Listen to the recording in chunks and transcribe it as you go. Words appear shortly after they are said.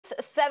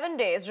Just 7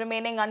 days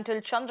remaining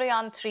until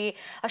Chandrayaan 3,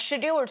 a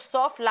scheduled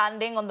soft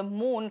landing on the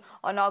moon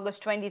on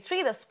August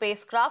 23. The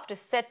spacecraft is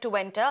set to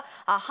enter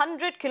a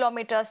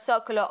 100-kilometer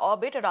circular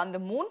orbit around the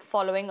moon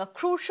following a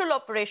crucial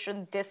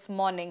operation this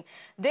morning.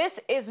 This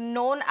is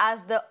known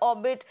as the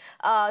orbit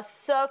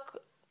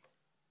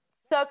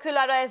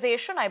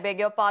circularization, I beg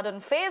your pardon,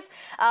 phase,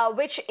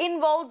 which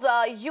involves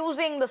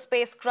using the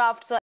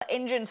spacecraft's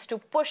engines to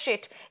push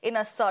it in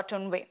a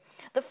certain way.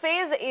 The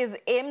phase is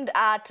aimed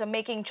at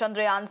making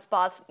Chandrayaan's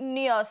path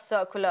near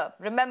circular.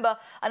 Remember,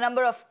 a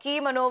number of key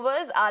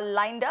maneuvers are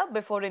lined up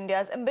before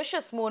India's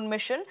ambitious moon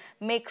mission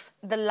makes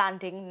the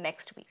landing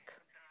next week.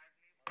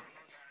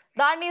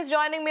 Dharani is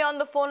joining me on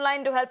the phone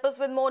line to help us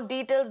with more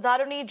details.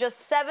 Dharani,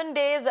 just 7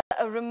 days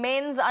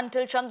remains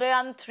until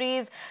Chandrayaan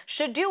 3's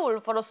schedule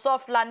for a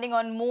soft landing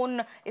on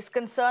moon is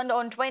concerned.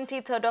 On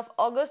 23rd of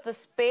August, the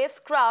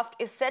spacecraft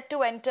is set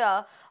to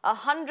enter a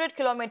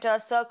 100-kilometer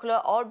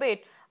circular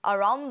orbit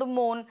around the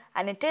moon,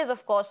 and it is,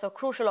 of course, a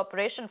crucial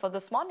operation for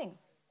this morning.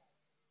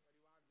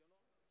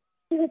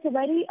 It's a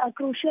very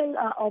crucial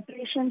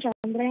operation.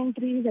 Chandrayaan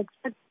 3 is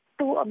expected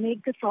to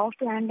make the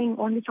soft landing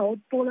on the south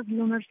pole of the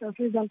lunar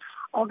surface on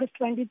August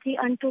 23.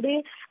 And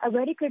today, a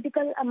very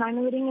critical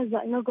maneuvering is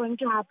going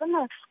to happen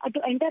to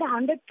enter a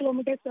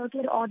 100-kilometer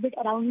circular orbit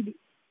around the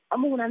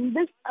moon. And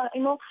this,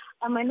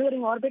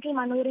 maneuvering, orbital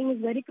maneuvering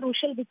is very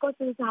crucial because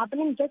it is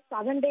happening just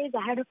 7 days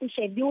ahead of the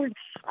scheduled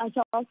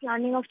soft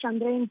landing of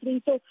Chandrayaan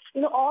 3. So,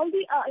 all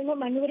the,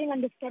 maneuvering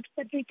and the steps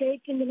that we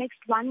take in the next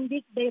 1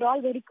 week, they're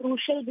all very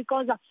crucial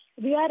because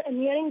we are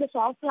nearing the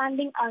soft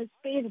landing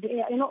space,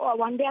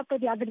 one day after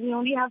the other. We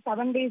only have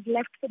 7 days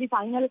left for the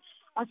final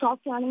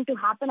soft landing to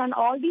happen. And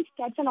all these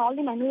steps and all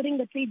the maneuvering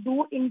that we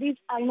do in these,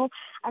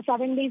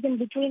 7 days in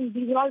between,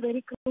 these are all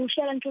very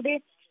crucial. And today,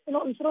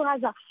 ISRO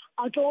has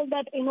told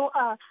that,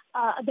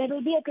 there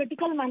will be a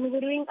critical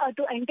maneuvering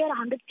to enter a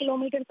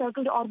 100-kilometer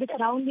circular orbit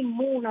around the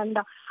moon. And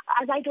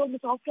as I told, the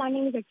soft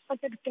landing is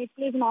expected to take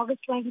place on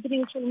August 23,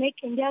 which will make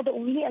India the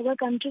only other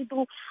country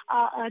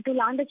to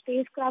land a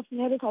spacecraft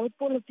near the south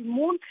pole of the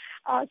moon.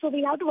 So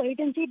we have to wait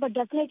and see, but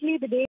definitely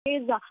the day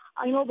is,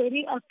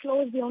 very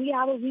close. We only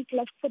have a week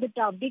left for the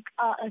big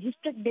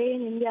historic day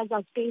in India's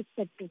space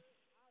sector.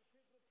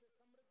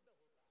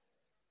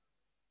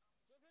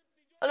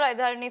 All right,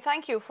 Dharani,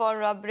 thank you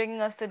for bringing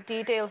us the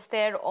details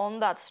there on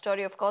that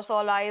story. Of course,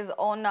 all eyes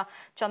on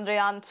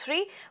Chandrayaan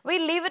 3. We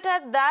leave it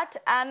at that,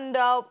 and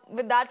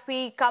with that,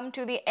 we come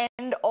to the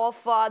end of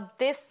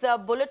this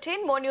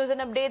bulletin. More news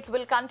and updates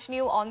will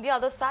continue on the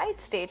other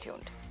side. Stay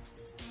tuned.